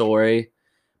whole story.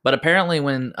 But apparently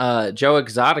when Joe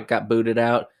Exotic got booted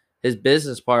out, his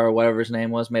business partner, or whatever his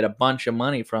name was, made a bunch of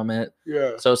money from it.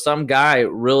 Yeah. So some guy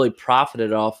really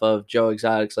profited off of Joe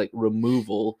Exotic's like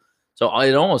removal. So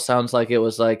it almost sounds like it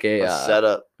was like a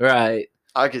setup. Right.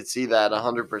 I could see that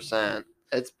 100%.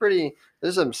 It's pretty.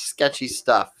 There's some sketchy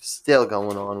stuff still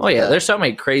going on. Oh with yeah, that. there's so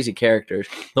many crazy characters.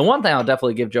 The one thing I'll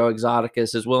definitely give Joe Exotic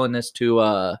is his willingness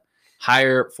to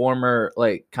hire former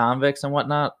like convicts and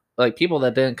whatnot, like people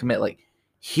that didn't commit like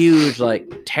huge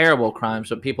like terrible crimes,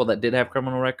 but people that did have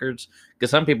criminal records. Because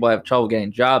some people have trouble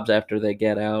getting jobs after they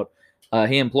get out.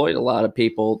 He employed a lot of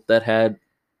people that had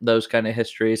those kind of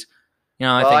histories. You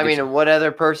know, Well, I think mean, what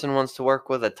other person wants to work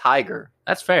with a tiger?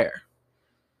 that's fair.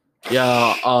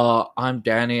 Yeah, I'm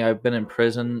Danny. I've been in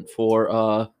prison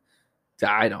for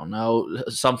I don't know,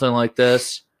 something like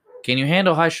this. Can you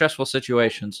handle high stressful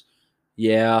situations?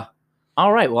 Yeah.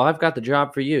 All right. Well, I've got the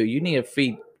job for you. You need to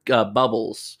feed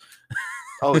Bubbles.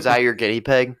 Oh, is that your guinea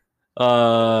pig?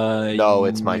 No,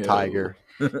 it's my no. tiger.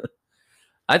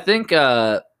 I think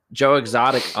Joe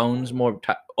Exotic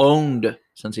owned,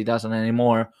 since he doesn't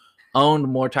anymore, owned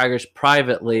more tigers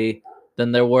privately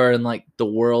than there were in like the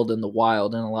world and the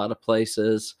wild in a lot of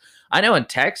places. I know in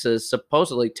Texas,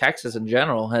 supposedly Texas in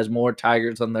general has more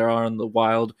tigers than there are in the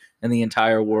wild in the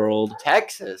entire world.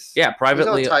 Texas? Yeah, There's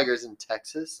privately no tigers in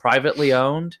Texas. privately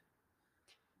owned.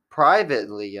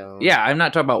 Privately owned. Yeah, I'm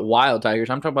not talking about wild tigers.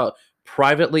 I'm talking about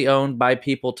privately owned by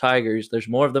people tigers. There's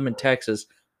more of them in Texas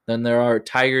than there are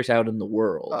tigers out in the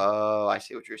world. Oh, I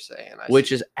see what you're saying.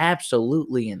 Which is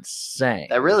absolutely insane.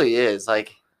 That really is.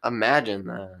 Like, imagine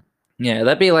that. Yeah,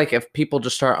 that'd be like if people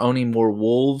just start owning more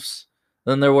wolves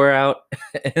than there were out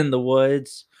in the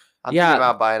woods. I'm thinking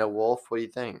about buying a wolf. What do you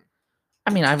think?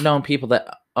 I mean, I've known people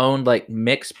that owned like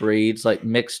mixed breeds, like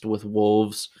mixed with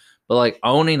wolves, but like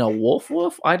owning a wolf,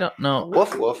 I don't know.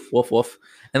 Woof.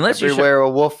 Unless Everywhere a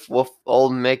woof.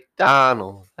 Old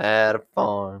MacDonald had a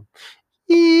farm.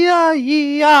 E-I-E-I-O.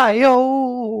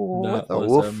 That With a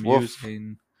was woof,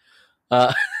 amusing.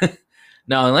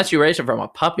 No, unless you raise it from a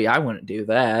puppy, I wouldn't do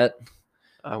that.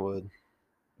 I would.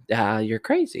 You're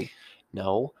crazy.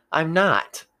 No, I'm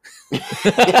not.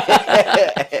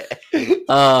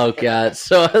 Oh God!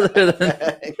 So other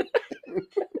than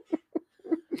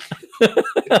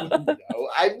no,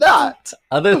 I'm not.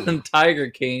 Other than Tiger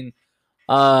King,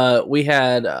 we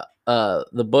had the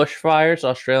bushfires,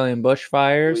 Australian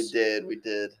bushfires. We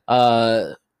did.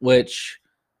 Which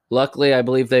luckily I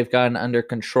believe they've gotten under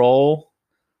control.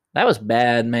 That was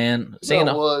bad, man.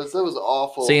 That was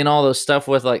awful. Seeing all those stuff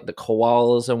with like the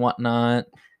koalas and whatnot.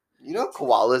 You know,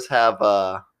 koalas have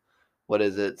what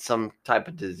is it? Some type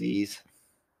of disease.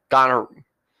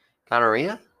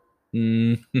 Gonorrhea?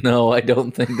 No, I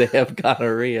don't think they have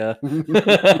gonorrhea.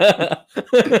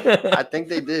 I think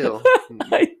they do.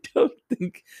 I don't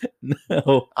think.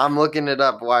 No. I'm looking it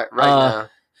up right now.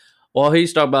 While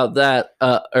he's talking about that,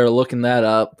 or looking that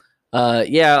up,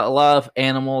 yeah, a lot of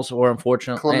animals were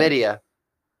unfortunately chlamydia.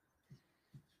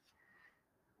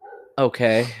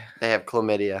 Okay. They have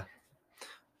chlamydia.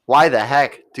 Why the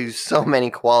heck do so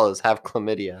many koalas have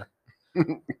chlamydia?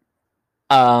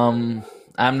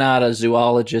 I'm not a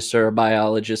zoologist or a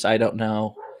biologist. I don't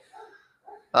know.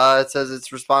 It says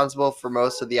it's responsible for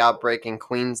most of the outbreak in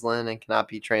Queensland and cannot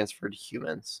be transferred to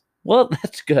humans. Well,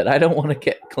 that's good. I don't want to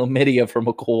get chlamydia from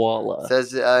a koala. It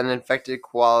says an infected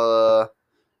koala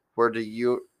were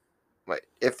to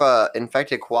if an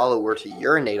infected koala were to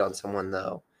urinate on someone,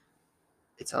 though,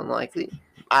 it's unlikely.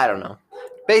 I don't know.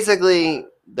 Basically,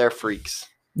 they're freaks.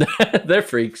 They're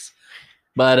freaks.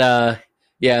 But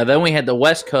yeah, then we had the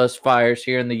West Coast fires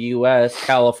here in the U.S.,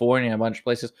 California, a bunch of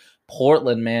places.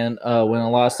 Portland, man, when a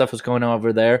lot of stuff was going on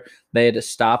over there, they had to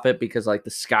stop it because like the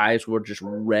skies were just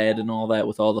red and all that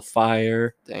with all the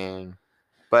fire. Dang.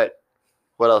 But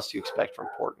what else do you expect from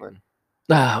Portland?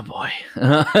 Oh, boy.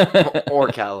 Or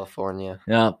California.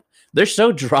 Yeah. They're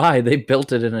so dry, they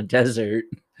built it in a desert,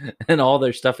 and all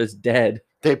their stuff is dead.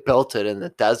 They built it in the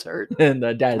desert. In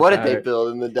the desert. What did they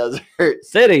build in the desert?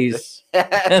 Cities.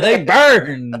 And they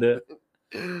burned.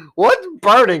 What's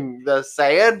burning? The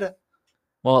sand?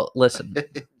 Well, listen.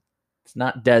 It's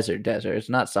not desert. It's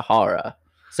not Sahara.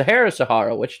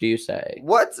 Sahara. Which do you say?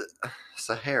 What's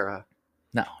Sahara?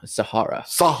 No, it's Sahara.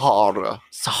 Sahara.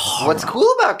 What's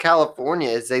cool about California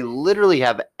is they literally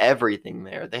have everything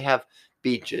there. They have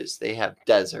beaches. They have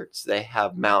deserts. They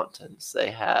have mountains.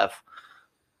 They have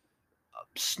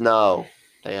snow.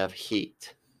 They have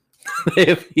heat. They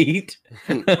have heat.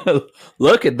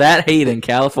 Look at that heat in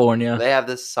California. They have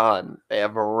the sun. They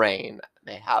have rain.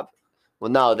 They have.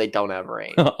 Well, no, they don't have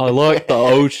rain. I like the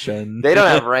ocean. They don't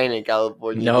have rain in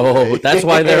California. No, that's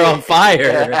why they're on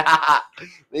fire.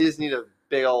 They just need a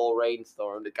big old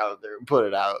rainstorm to come through and put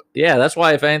it out. Yeah, that's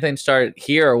why if anything started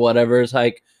here or whatever, it's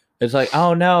like,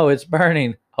 oh no, it's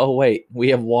burning. Oh wait, we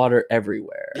have water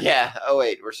everywhere. Yeah. Oh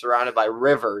wait, we're surrounded by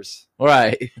rivers.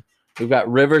 Right. We've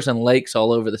got rivers and lakes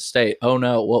all over the state. Oh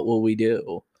no, what will we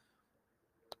do?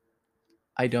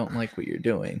 I don't like what you're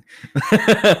doing.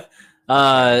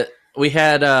 We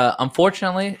had,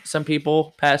 unfortunately, some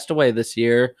people passed away this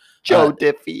year. Joe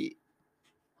Diffie.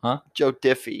 Huh? Joe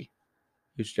Diffie.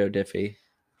 Who's Joe Diffie?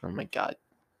 Oh my God.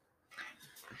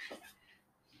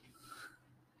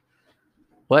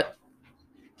 What?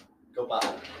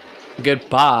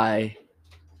 Goodbye.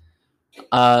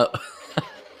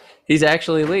 He's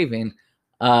actually leaving.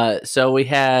 So we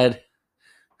had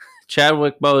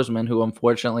Chadwick Boseman, who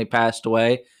unfortunately passed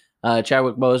away.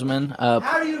 Chadwick Boseman.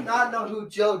 How do you not know who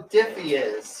Joe Diffie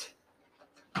is?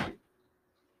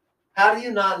 How do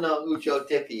you not know who Joe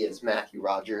Diffie is, Matthew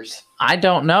Rogers? I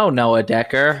don't know, Noah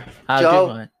Decker.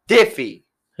 Joe Diffie.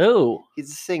 Who?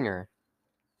 He's a singer.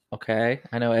 Okay,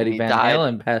 I know Eddie He Van died.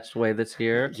 Halen passed away this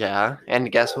year. Yeah,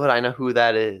 and guess what? I know who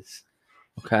that is.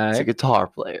 He's a Okay, guitar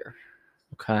player,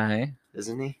 okay.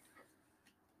 isn't he?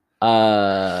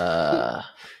 Uh,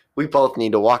 We both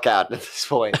need to walk out at this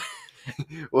point.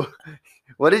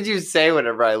 What did you say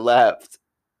whenever I left?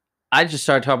 I just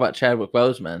started talking about Chadwick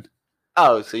Boseman.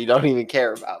 Oh, so you don't even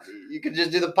care about me. You could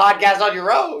just do the podcast on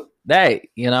your own. Hey,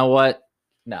 you know what?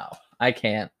 No, I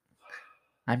can't.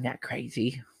 I'm not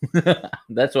crazy.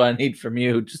 That's what I need from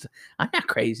you. Just, I'm not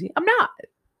crazy. I'm not.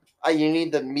 You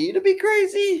need me to be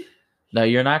crazy? No,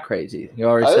 you're not crazy. You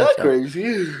already I'm said not so.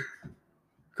 crazy.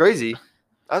 Crazy.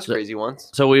 I was So- crazy once.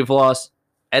 So we've lost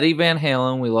Eddie Van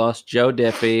Halen. We lost Joe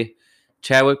Diffie.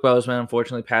 Chadwick Boseman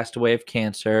unfortunately passed away of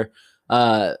cancer.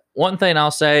 One thing I'll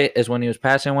say is when he was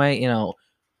passing away,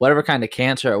 whatever kind of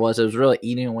cancer it was really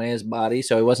eating away his body.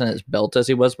 So he wasn't as built as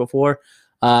he was before.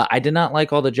 I did not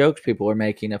like all the jokes people were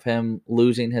making of him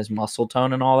losing his muscle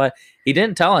tone and all that. He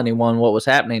didn't tell anyone what was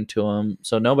happening to him,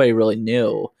 so nobody really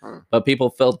knew. But people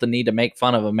felt the need to make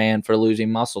fun of a man for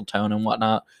losing muscle tone and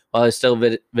whatnot while he's still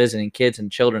visiting kids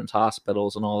in children's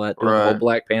hospitals and all that, doing the whole Right.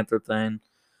 Black Panther thing.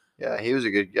 Yeah, he was a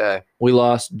good guy. We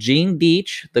lost Gene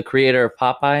Deitch, the creator of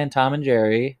Popeye and Tom and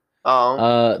Jerry.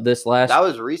 Oh, This last that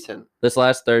was recent.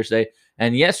 Thursday,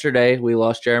 and yesterday we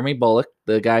lost Jeremy Bulloch,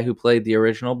 the guy who played the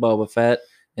original Boba Fett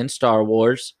in Star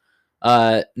Wars.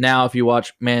 Now, if you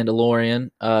watch Mandalorian,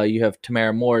 you have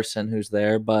Tamara Morrison who's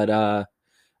there, but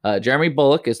Jeremy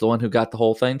Bulloch is the one who got the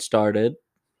whole thing started.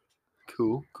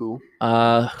 Cool.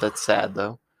 Uh, That's sad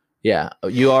though. yeah,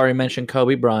 you already mentioned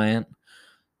Kobe Bryant.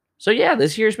 So yeah,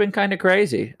 this year's been kind of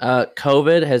crazy.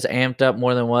 COVID has amped up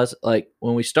more than it was. Like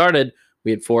when we started,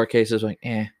 we had 4 cases,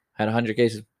 had 100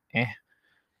 cases,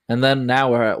 and then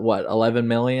now we're at what, 11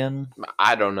 million?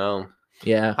 I don't know.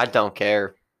 Yeah, I don't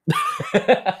care.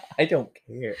 I don't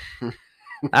care.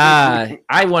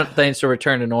 I want things to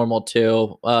return to normal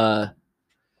too.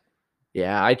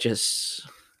 Yeah,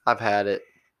 I've had it.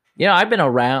 I've been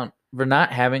around for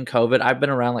not having COVID. I've been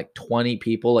around like 20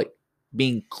 people, like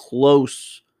being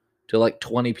close to like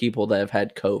 20 people that have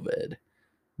had COVID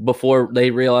before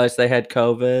they realized they had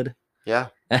COVID. Yeah.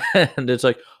 And it's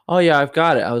like, oh yeah, I've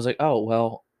got it. I was like, oh,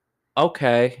 well,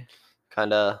 okay.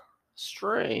 Kind of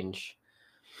strange.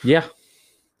 Yeah.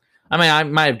 I mean, I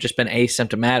might have just been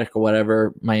asymptomatic or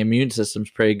whatever. My immune system's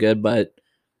pretty good, but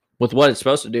with what it's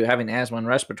supposed to do, having asthma and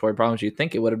respiratory problems, you'd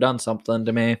think it would have done something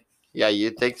to me. Yeah,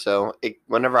 you'd think so.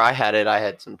 Whenever I had it, I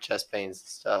had some chest pains and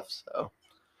stuff. So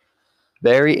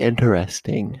very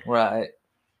interesting. Right.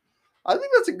 I think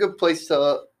that's a good place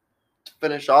to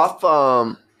finish off.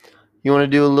 You want to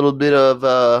do a little bit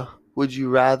of Would You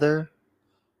Rather?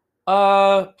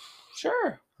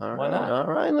 Sure. All Why right, not?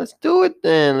 All right, let's do it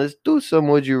then. Let's do some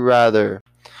Would You Rather.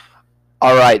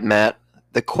 All right, Matt.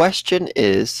 The question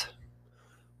is,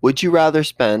 would you rather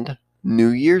spend New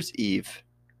Year's Eve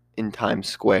in Times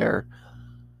Square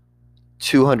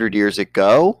 200 years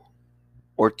ago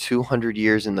or 200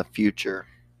 years in the future?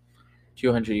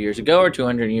 200 years ago or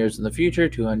 200 years in the future?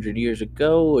 200 years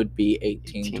ago would be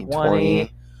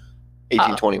 1820.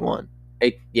 1821.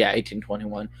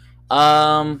 1821.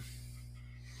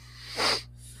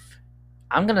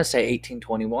 I'm going to say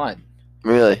 1821.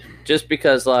 Really? Just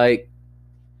because, like,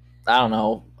 I don't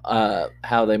know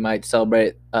how they might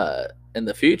celebrate in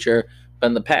the future. But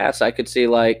in the past, I could see,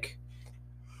 like,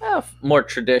 more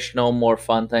traditional, more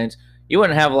fun things. You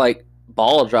wouldn't have, like,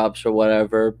 ball drops or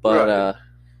whatever, but Right.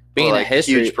 being Or, a like,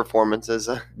 history huge performances.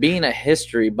 being a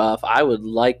history buff, I would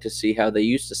like to see how they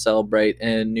used to celebrate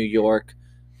in New York,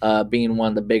 being one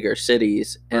of the bigger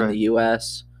cities in Right. the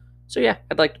U.S. So yeah,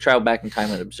 I'd like to travel back in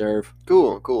time and observe.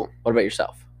 Cool. What about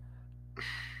yourself?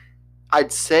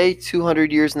 I'd say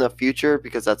 200 years in the future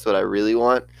because that's what I really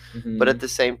want. Mhm. But at the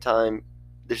same time,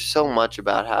 there's so much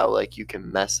about how like you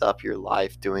can mess up your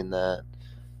life doing that.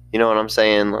 You know what I'm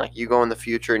saying? Like, you go in the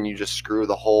future and you just screw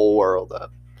the whole world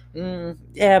up.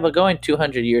 Yeah, but going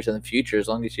 200 years in the future, as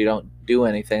long as you don't do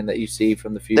anything that you see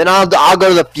from the future. Then I'll go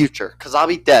to the future because I'll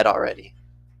be dead already.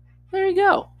 There you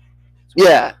go.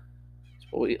 Yeah.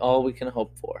 That's all we can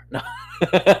hope for. No.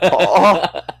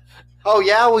 Oh,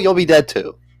 yeah? Well, you'll be dead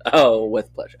too. Oh,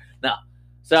 with pleasure. No.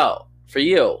 So, for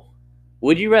you,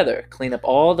 would you rather clean up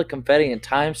all the confetti in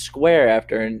Times Square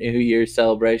after a New Year's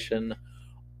celebration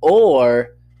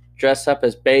or dress up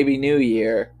as Baby New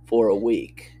Year for a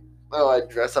week? Oh, I'd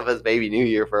dress up as Baby New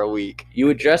Year for a week. You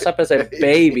would dress up as a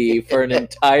baby for an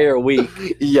entire week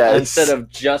Yes. instead of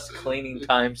just cleaning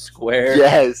Times Square.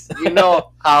 Yes. You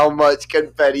know how much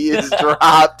confetti is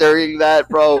dropped during that,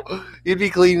 bro? You'd be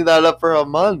cleaning that up for a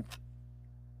month.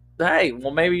 Hey,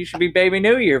 well, maybe you should be Baby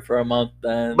New Year for a month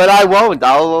then. But I won't.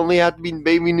 I'll only have to be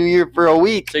Baby New Year for a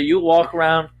week. So you walk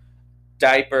around,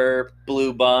 diaper,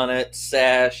 blue bonnet,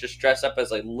 sash, just dress up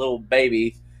as a little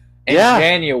baby in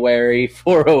January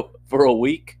for a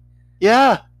week.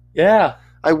 Yeah. Yeah.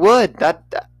 I would. Yabba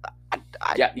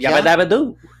dabba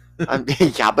doo.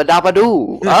 Yabba dabba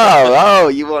doo. Oh,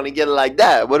 you want to get it like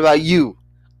that? What about you?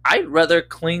 I'd rather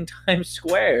clean Times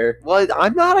Square. Well,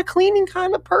 I'm not a cleaning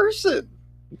kind of person.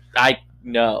 I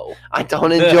know. I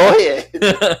don't enjoy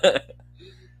it.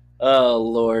 Oh,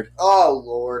 Lord. Oh,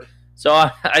 Lord. So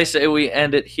I say we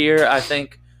end it here. I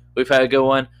think we've had a good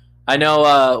one. I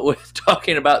know with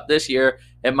talking about this year,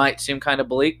 it might seem kind of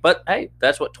bleak, but hey,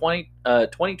 that's what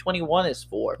 2021 is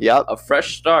for. Yep. A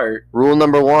fresh start. Rule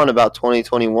number 1 about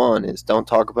 2021 is don't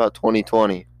talk about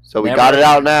 2020. So we Never. got it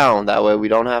out now. That way we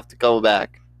don't have to go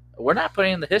back. We're not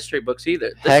putting in the history books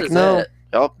either. Heck is no. It.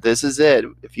 Yep, this is it.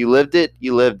 If you lived it,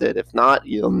 you lived it. If not,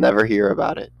 you'll never hear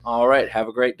about it. All right. Have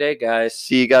a great day, guys.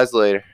 See you guys later.